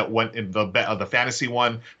one that went in the fantasy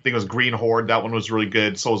one. I think it was Green Horde. That one was really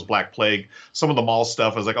good. So was Black Plague. Some of the mall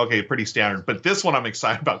stuff I was like, okay, pretty standard. But this one I'm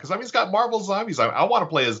excited about because it's got Marvel Zombies. I want to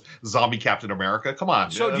play as Zombie Captain America. Come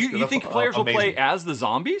on. So you think players will play as the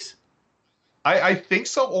zombies? I think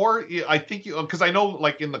so, or I think because I know,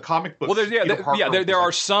 like in the comic books. Well, there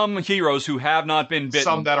are some heroes who have not been bitten.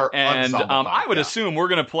 Some that are and I would assume we're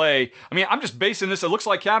going to play. I mean, I'm just basing this. It looks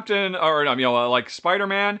like like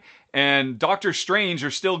Spider-Man and Doctor Strange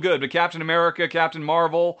are still good, but Captain America, Captain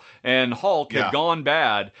Marvel, and Hulk have gone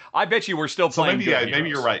bad. I bet you we're still playing. Maybe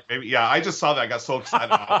you're right. I just saw that. I got so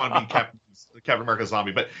excited. I want to be Captain America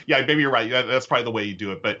zombie. But yeah, maybe you're right. That's probably the way you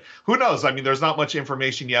do it. But who knows? I mean, there's not much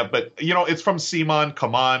information yet. But it's from CMON.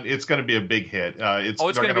 Come on, it's going to be a big hit. It's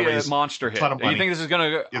going to be a monster hit. Do you think this is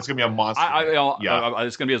going to? It's going to be a monster.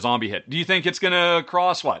 It's going to be a zombie hit. Do you think it's going to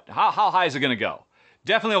cross what? How high is it going to go?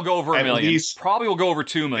 Definitely will go over $1 million. Probably will go over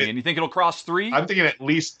 $2 million. You think it'll cross 3? I'm thinking at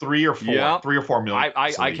least 3 or 4. Yeah. 3 or 4 million.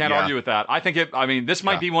 I can't argue with that. I think this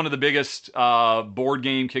might be one of the biggest board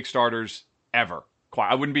game Kickstarters ever.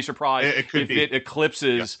 I wouldn't be surprised if it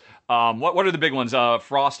eclipses. What are the big ones?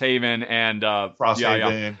 Frosthaven and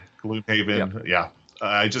Frosthaven, Gloomhaven. Yeah.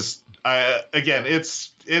 Again,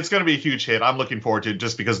 it's going to be a huge hit. I'm looking forward to it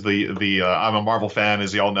just because I'm a Marvel fan,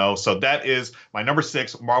 as you all know. So that is my number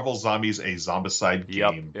 6, Marvel Zombies, a Zombicide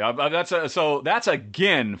game. That's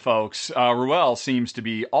again, folks. Ruel seems to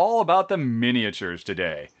be all about the miniatures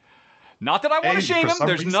today. Not that I want to shame him.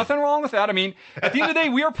 There's nothing wrong with that. I mean, at the end of the day,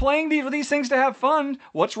 we are playing these things to have fun.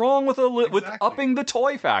 What's wrong with with upping the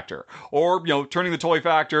toy factor, or turning the toy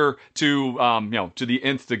factor to to the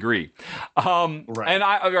nth degree? Right. And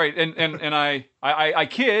I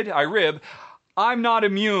kid, I rib. I'm not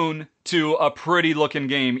immune to a pretty looking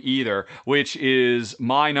game either, which is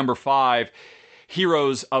my number 5,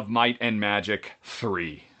 Heroes of Might and Magic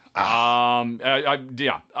 3.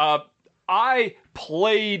 I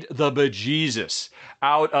played the bejesus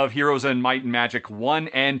out of Heroes of Might and Magic 1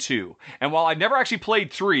 and 2. And while I never actually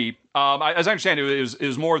played 3, as I understand it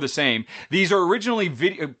was more of the same. These are originally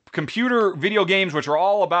computer video games, which are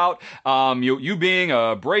all about you being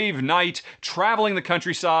a brave knight, traveling the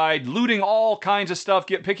countryside, looting all kinds of stuff,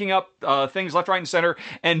 picking up things left, right, and center,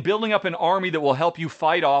 and building up an army that will help you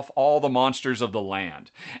fight off all the monsters of the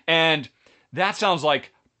land. And that sounds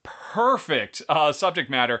like perfect subject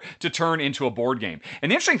matter to turn into a board game. And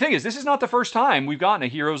the interesting thing is, this is not the first time we've gotten a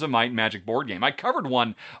Heroes of Might and Magic board game. I covered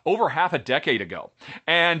one over half a decade ago,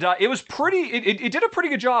 and it was it did a pretty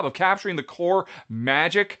good job of capturing the core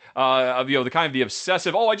magic of the kind of the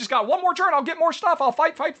obsessive, oh, I just got one more turn, I'll get more stuff, I'll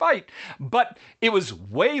fight. But it was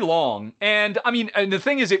way long, and I mean, and the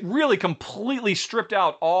thing is, it really completely stripped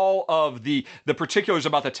out all of the particulars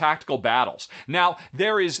about the tactical battles. Now,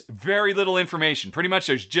 there is very little information. Pretty much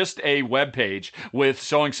there's just a web page with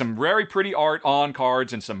showing some very pretty art on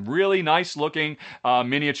cards and some really nice looking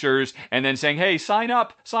miniatures, and then saying, hey, sign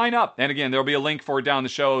up. And again, there'll be a link for it down in the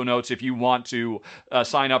show notes if you want to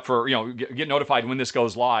sign up for, get notified when this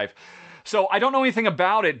goes live. So I don't know anything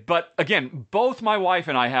about it, but again, both my wife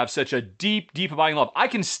and I have such a deep abiding love. I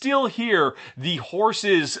can still hear the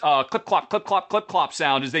horses clip clop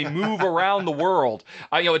sound as they move around the world.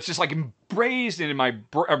 It's just like burned in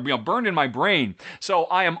my brain. So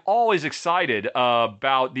I am always excited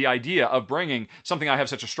about the idea of bringing something I have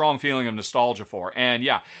such a strong feeling of nostalgia for. And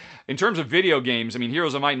yeah, in terms of video games, I mean,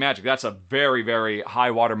 Heroes of Might and Magic, that's a very, very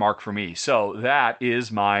high watermark for me. So that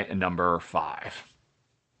is my number 5.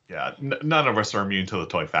 Yeah, none of us are immune to the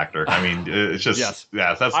toy factor. I mean, it's just, yes.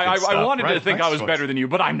 Yeah, that's I stuff, wanted right? to think Nice I was choice. better than you,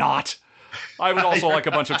 but I'm not. I would also like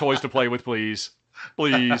a bunch of toys to play with, please.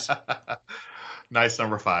 Please. Nice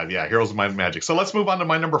number 5. Yeah, Heroes of Might and Magic. So let's move on to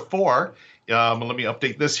my number 4. Let me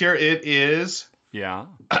update this here. It is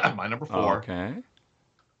my number 4. Okay.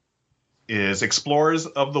 Is Explorers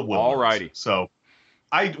of the Woodlands. Alrighty. So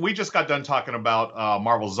we just got done talking about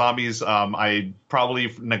Marvel Zombies. I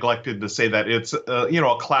probably neglected to say that it's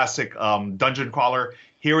a classic dungeon crawler.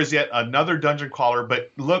 Here is yet another dungeon crawler,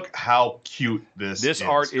 but look how cute this is. This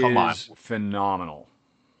art is phenomenal.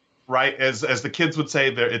 Right, as the kids would say,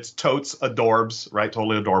 it's totes adorbs, right?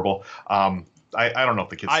 Totally adorable. I don't know if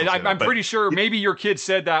the kids. I'm pretty sure maybe your kid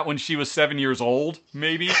said that when she was 7 years old,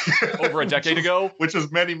 maybe over a decade ago, which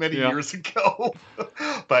is many years ago.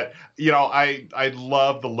 But I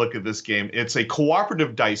love the look of this game. It's a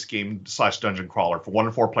cooperative dice game / dungeon crawler for 1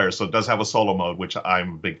 to 4 players. So it does have a solo mode, which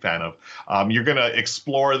I'm a big fan of. You're gonna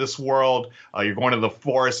explore this world. You're going to the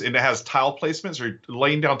forest, and it has tile placements. You're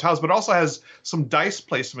laying down tiles, but it also has some dice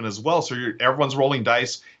placement as well. So everyone's rolling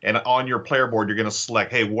dice, and on your player board, you're gonna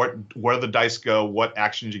select, hey, where the dice go, what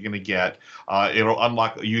actions you're going to get. It'll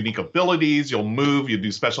unlock unique abilities. You'll move. You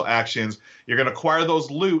do special actions. You're going to acquire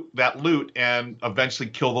that loot, and eventually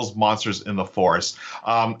kill those monsters in the forest.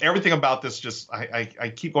 Everything about this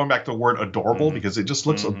I keep going back to the word adorable because it just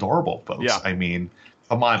looks adorable, folks. Yeah. I mean,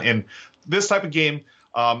 come on. And this type of game,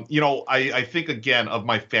 I think again of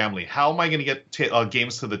my family. How am I going to get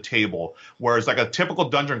games to the table? Whereas like a typical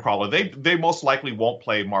dungeon crawler, they most likely won't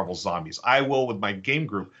play Marvel Zombies. I will with my game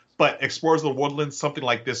group. But Explorers of the Woodlands, something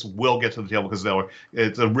like this will get to the table because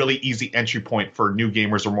it's a really easy entry point for new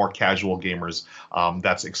gamers or more casual gamers.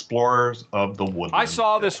 That's Explorers of the Woodlands. I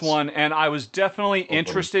saw this one, and I was definitely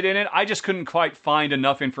interested in it. I just couldn't quite find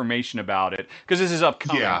enough information about it because this is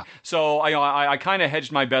upcoming. Yeah. So I kind of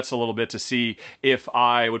hedged my bets a little bit to see if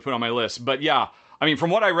I would put it on my list. But yeah, I mean,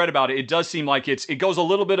 from what I read about it, it does seem like it goes a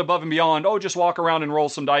little bit above and beyond, just walk around and roll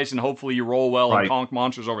some dice and hopefully you roll well and conk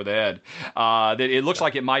monsters over the head. That it looks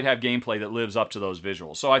like it might have gameplay that lives up to those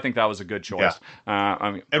visuals. So I think that was a good choice.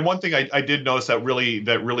 Yeah. And one thing I did notice that really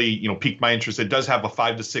piqued my interest, it does have a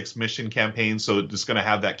 5 to 6 mission campaign, so it's going to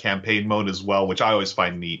have that campaign mode as well, which I always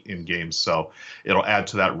find neat in games. So it'll add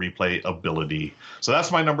to that replay ability. So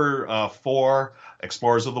that's my number 4.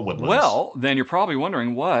 Explorers of the Woodlands. Well, then you're probably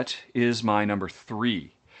wondering, what is my number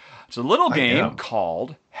 3? It's a little game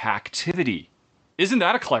called Hacktivity. Isn't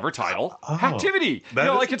that a clever title? Hacktivity.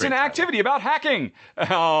 It's an activity about hacking.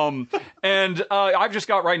 And I've just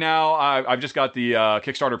got right now, I've just got the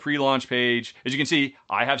Kickstarter pre-launch page. As you can see,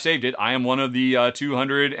 I have saved it. I am one of the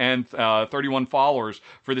 231 followers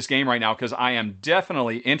for this game right now because I am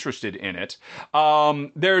definitely interested in it.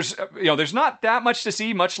 There's not that much to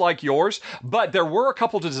see, much like yours, but there were a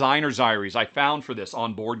couple designer's diaries I found for this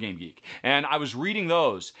on Board Game Geek, and I was reading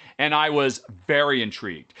those, and I was very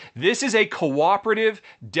intrigued. This is a cooperative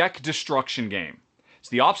deck destruction game. It's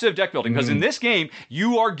the opposite of deck building because in this game,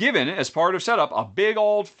 you are given, as part of setup,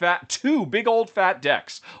 two big old fat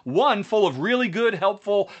decks. One full of really good,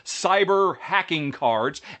 helpful cyber hacking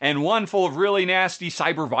cards, and one full of really nasty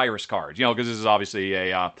cyber virus cards. Because this is obviously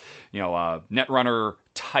a Netrunner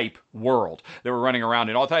type world that we're running around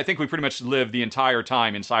in. I think we pretty much live the entire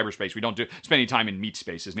time in cyberspace. We don't spend any time in meat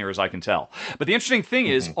space, as near as I can tell. But the interesting thing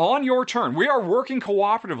is, on your turn, we are working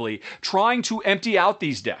cooperatively, trying to empty out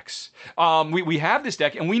these decks. We have this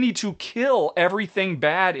deck, and we need to kill everything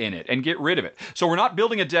bad in it and get rid of it. So we're not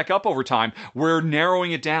building a deck up over time. We're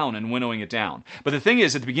narrowing it down and winnowing it down. But the thing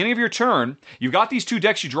is, at the beginning of your turn, you've got these 2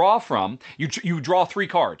 decks you draw from. You draw 3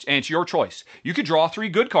 cards, and it's your choice. You could draw 3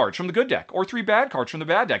 good cards from the good deck, or 3 bad cards from the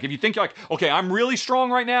bad deck. If you think you're like, okay, I'm really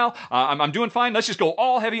strong right now, I'm doing fine, let's just go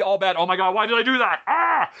all heavy, all bad, oh my god, why did I do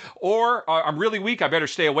that? Or I'm really weak, I better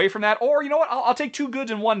stay away from that. Or, you know what, I'll take 2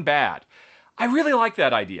 goods and 1 bad. I really like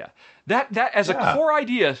that idea. That as a core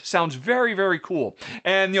idea sounds very, very cool.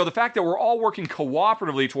 And, the fact that we're all working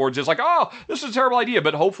cooperatively towards it's like, oh, this is a terrible idea,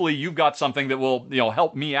 but hopefully you've got something that will,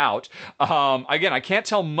 help me out. Again, I can't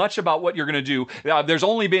tell much about what you're going to do. There's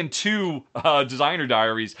only been 2 designer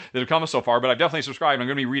diaries that have come so far, but I've definitely subscribed. I'm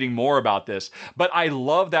going to be reading more about this. But I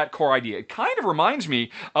love that core idea. It kind of reminds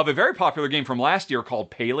me of a very popular game from last year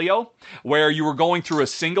called Paleo, where you were going through a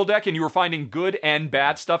single deck and you were finding good and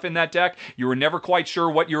bad stuff in that deck. You were never quite sure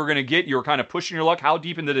what you were going to get. You were kind of pushing your luck. How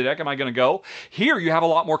deep into the deck am I going to go? Here, you have a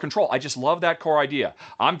lot more control. I just love that core idea.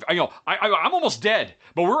 I'm almost dead,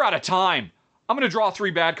 but we're out of time. I'm going to draw 3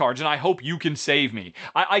 bad cards, and I hope you can save me.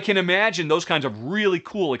 I can imagine those kinds of really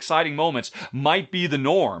cool, exciting moments might be the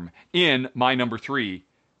norm in my number 3,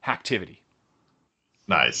 Hacktivity.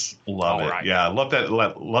 Nice. Love All it. right. Yeah, love that.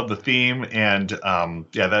 Love the theme. And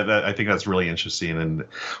that I think that's really interesting. And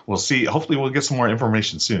we'll see. Hopefully we'll get some more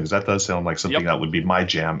information soon, because that does sound like something that would be my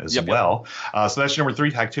jam as well. So that's your number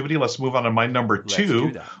 3, Hacktivity. Let's move on to my number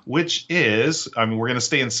 2, which is, we're going to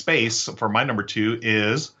stay in space. For my number 2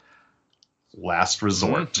 is Last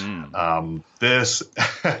Resort. This,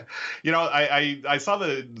 I saw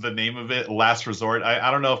the name of it, Last Resort.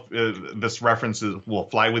 I don't know if this reference will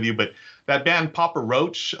fly with you, but that band Papa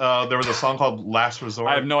Roach, there was a song called Last Resort.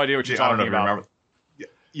 I have no idea what you're talking about. Remember.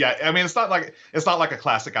 Yeah, I mean, it's not like a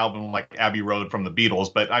classic album like Abbey Road from the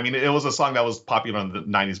Beatles, but I mean, it was a song that was popular in the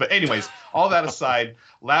 90s. But anyways, all that aside,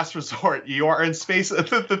 Last Resort, you are in space.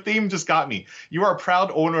 The theme just got me. You are a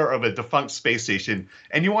proud owner of a defunct space station,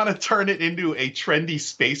 and you want to turn it into a trendy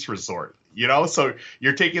space resort. So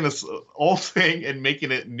you're taking this old thing and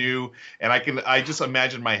making it new. And I just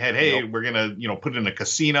imagine in my head, hey, we're going to, put it in a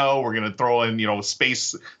casino. We're going to throw in,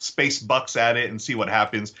 space bucks at it and see what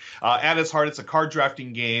happens. At its heart, it's a card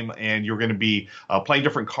drafting game, and you're going to be playing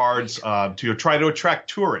different cards to try to attract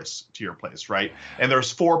tourists to your place, right? And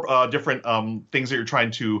there's 4 different things that you're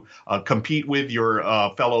trying to compete with your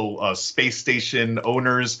fellow space station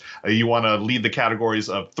owners. You want to lead the categories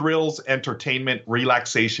of thrills, entertainment,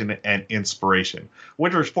 relaxation, and inspiration,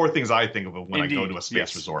 which are 4 things I think of when I go to a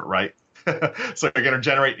space resort, right? So you're going to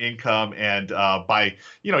generate income and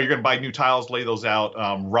you're going to buy new tiles, lay those out.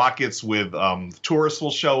 Rockets with tourists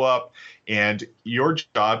will show up, and your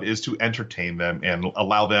job is to entertain them and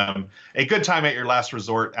allow them a good time at your last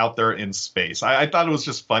resort out there in space. I thought it was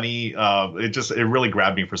just funny. It really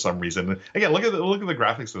grabbed me for some reason. Again, look at the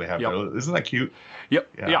graphics that they have. Yep. Isn't that cute? Yep.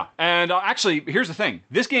 Yeah. And actually, here's the thing.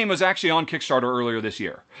 This game was actually on Kickstarter earlier this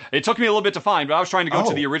year. It took me a little bit to find, but I was trying to go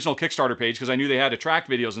to the original Kickstarter page because I knew they had attract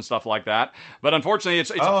videos and stuff like that. But unfortunately,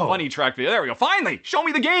 it's a funny track video. There we go. Finally, show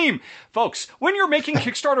me the game. Folks, when you're making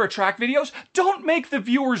Kickstarter attract videos, don't make the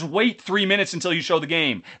viewers wait 3 minutes until you show the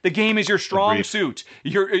game. The game is your strong suit.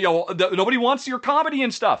 Nobody wants your comedy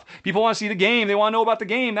and stuff. People want to see the game. They want to know about the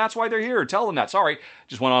game. That's why they're here. Tell them that. Sorry,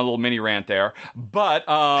 just went on a little mini rant there. But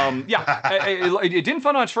it didn't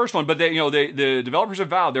fund on its first one, but the developers have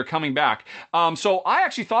vowed they're coming back. So I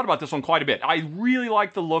actually thought about this one quite a bit. I really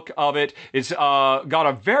like the look of it. It's got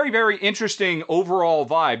a very, very interesting overall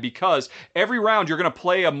vibe because every round you're going to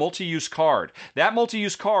play a multi-use card. That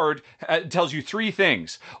multi-use card tells you 3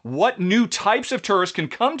 things. What new types of tourists can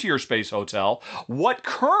come to your space hotel? What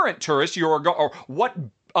current tourists or what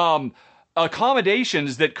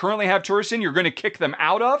accommodations that currently have tourists in, you're going to kick them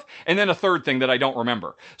out of, and then a third thing that I don't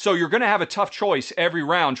remember. So you're going to have a tough choice every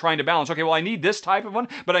round trying to balance, okay, well, I need this type of one,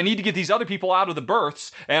 but I need to get these other people out of the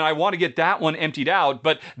berths, and I want to get that one emptied out,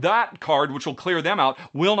 but that card, which will clear them out,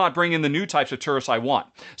 will not bring in the new types of tourists I want.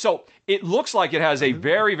 So it looks like it has a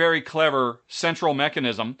very, very clever central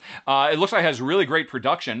mechanism. It looks like it has really great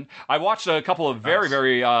production. I watched a couple of very,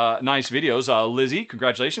 very nice videos. Lizzie,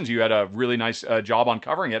 congratulations. You had a really nice job on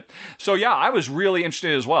covering it. So yeah, I was really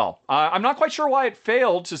interested as well. I'm not quite sure why it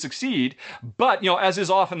failed to succeed, but as is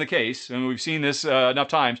often the case, and we've seen this enough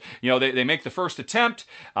times, they make the first attempt.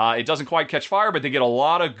 It doesn't quite catch fire, but they get a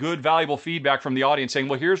lot of good, valuable feedback from the audience saying,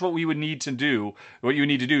 well, here's what we would need to do, what you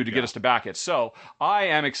need to do to get us to back it. So I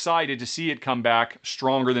am excited to see it come back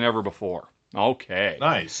stronger than ever before. Okay.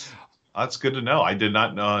 Nice. That's good to know. I did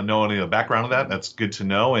not know any of the background of that. That's good to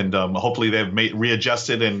know. And hopefully they've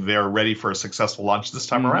readjusted and they're ready for a successful launch this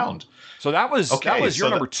time around. So that was your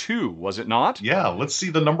number 2, was it not? Yeah, let's see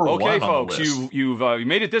the number 1 Okay, on folks, the list. you've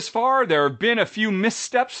made it this far. There have been a few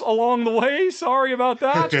missteps along the way. Sorry about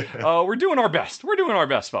that. We're doing our best. We're doing our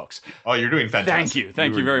best, folks. Oh, you're doing fantastic.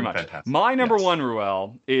 Thank you very much. Fantastic. My number 1,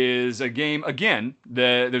 Ruel, is a game, again,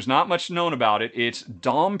 there's not much known about it. It's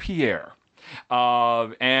Dampierre.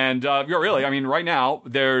 Really, I mean, right now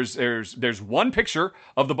there's one picture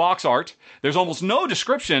of the box art. There's almost no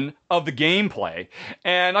description of the gameplay.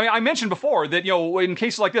 And I mentioned before that, in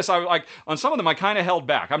cases like this, on some of them I kind of held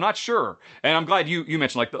back. I'm not sure, and I'm glad you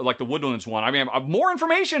mentioned like the Woodlands one. I mean, more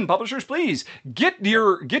information, publishers, please get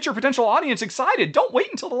your potential audience excited. Don't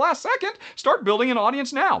wait until the last second. Start building an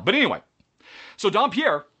audience now. But anyway, so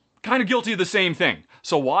Dampierre, kind of guilty of the same thing.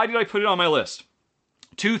 So why did I put it on my list?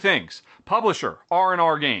 2 things. Publisher,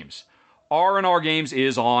 R&R Games. R&R Games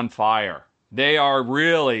is on fire. They are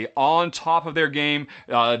really on top of their game.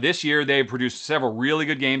 This year, they've produced several really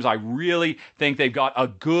good games. I really think they've got a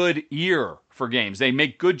good ear for games. They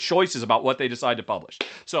make good choices about what they decide to publish.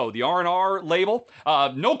 So the R&R label,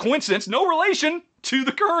 no coincidence, no relation to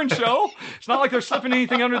the current show. It's not like they're slipping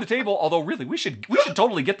anything under the table. Although, really, we should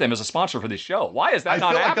totally get them as a sponsor for this show. Why has that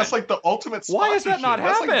not happened? I feel like that's like the ultimate sponsorship. Why has that not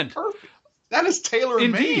happened? Like perfect. That is tailor-made.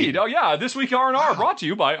 Indeed. Oh, yeah. This week R&R brought to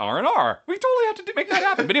you by R&R. We totally have to make that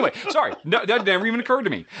happen. But anyway, sorry. That never even occurred to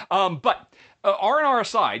me. But R&R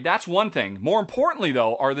aside, that's one thing. More importantly,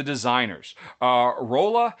 though, are the designers.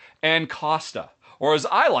 Rolla and Costa. Or as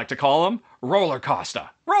I like to call them, Roller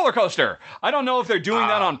Costa. Roller coaster. I don't know if they're doing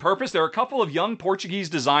that on purpose. There are a couple of young Portuguese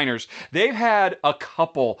designers. They've had a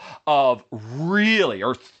couple of really,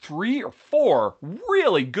 or 3 or 4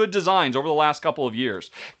 really good designs over the last couple of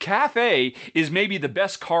years. Cafe is maybe the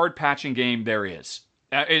best card patching game there is.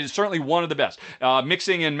 It is certainly one of the best.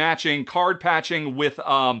 Mixing and matching card patching with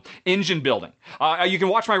engine building. You can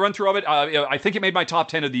watch my run through of it. I think it made my top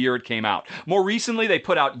 10 of the year it came out. More recently, they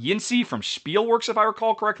put out Yinsi from Spielworks, if I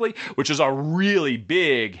recall correctly, which is a really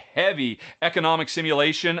big, heavy economic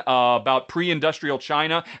simulation about pre-industrial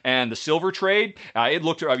China and the silver trade. It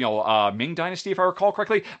looked, Ming Dynasty, if I recall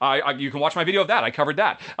correctly. You can watch my video of that. I covered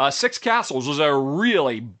that. Six Castles was a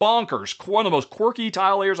really bonkers, one of the most quirky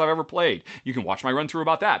tile layers I've ever played. You can watch my run through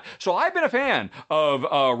about that. So I've been a fan of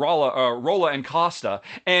Rolla and Costa,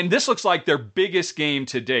 and this looks like their biggest game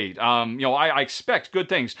to date. I expect good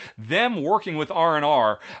things. Them working with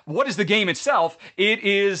R&R. What is the game itself? It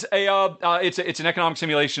is it's an economic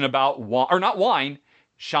simulation about not wine.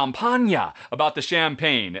 Champagne, about the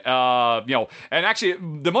champagne. And actually,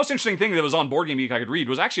 the most interesting thing that was on Board Game Geek I could read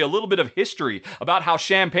was actually a little bit of history about how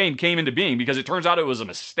champagne came into being, because it turns out it was a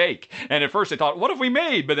mistake. And at first they thought, what have we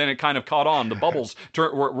made? But then it kind of caught on. The bubbles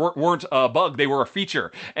weren't a bug, they were a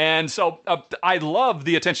feature. And so I love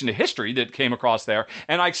the attention to history that came across there.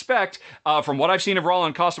 And I expect, from what I've seen of Rolla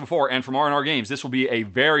and Costa before and from R&R Games, this will be a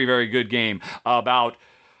very, very good game about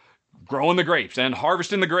growing the grapes and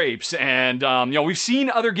harvesting the grapes. And, we've seen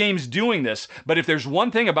other games doing this, but if there's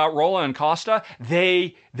one thing about Rolla and Costa,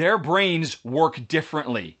 their brains work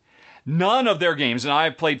differently. None of their games, and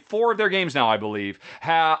I've played 4 of their games now, I believe,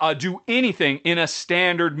 do anything in a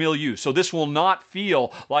standard milieu. So this will not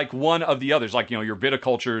feel like one of the others, like, your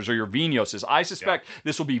viticultures or your vinoses. I suspect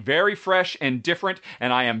this will be very fresh and different,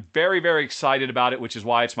 and I am very, very excited about it, which is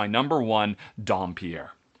why it's my number 1, Dampierre.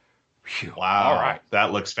 Whew. Wow. All right.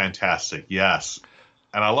 That looks fantastic. Yes.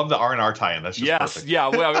 And I love the R&R tie-in. That's just perfect. Yeah.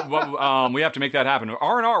 We have to make that happen.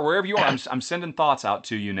 R&R, wherever you are, I'm sending thoughts out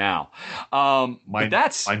to you now. But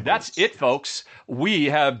that's it, folks. We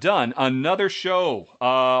have done another show.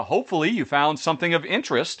 Hopefully you found something of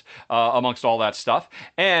interest amongst all that stuff.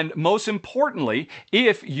 And most importantly,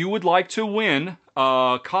 if you would like to win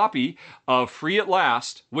a copy of Free at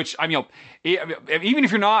Last, which, even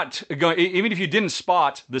if you're not going, even if you didn't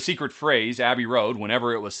spot the secret phrase Abbey Road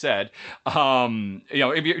whenever it was said,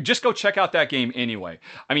 if you just go check out that game anyway.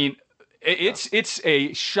 It's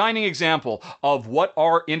a shining example of what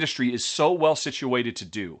our industry is so well situated to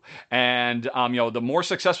do. And, the more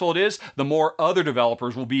successful it is, the more other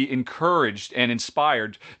developers will be encouraged and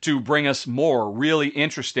inspired to bring us more really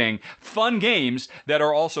interesting, fun games that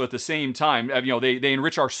are also at the same time, they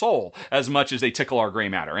enrich our soul as much as they tickle our gray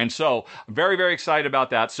matter. And so, very, very excited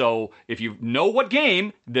about that. So, if you know what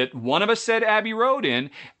game that one of us said Abbey Road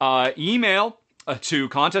in, email to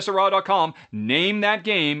contest@raw.com, name that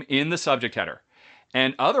game in the subject header.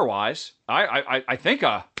 And otherwise, I think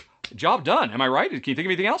job done. Am I right? Can you think of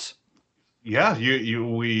anything else? Yeah,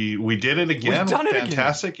 we did it again. We've done it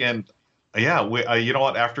Fantastic. And yeah, you know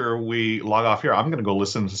what? After we log off here, I'm going to go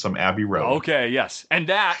listen to some Abbey Road. Okay, yes. And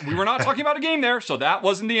that, we were not talking about a game there, so that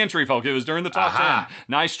wasn't the entry, folks. It was during the top 10.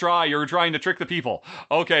 Nice try. You were trying to trick the people.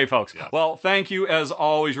 Okay, folks. Yeah. Well, thank you, as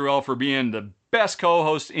always, Ruel, for being the best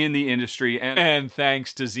co-host in the industry. And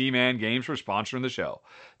thanks to Z-Man Games for sponsoring the show.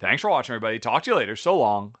 Thanks for watching, everybody. Talk to you later. So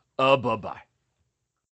long. Bye-bye.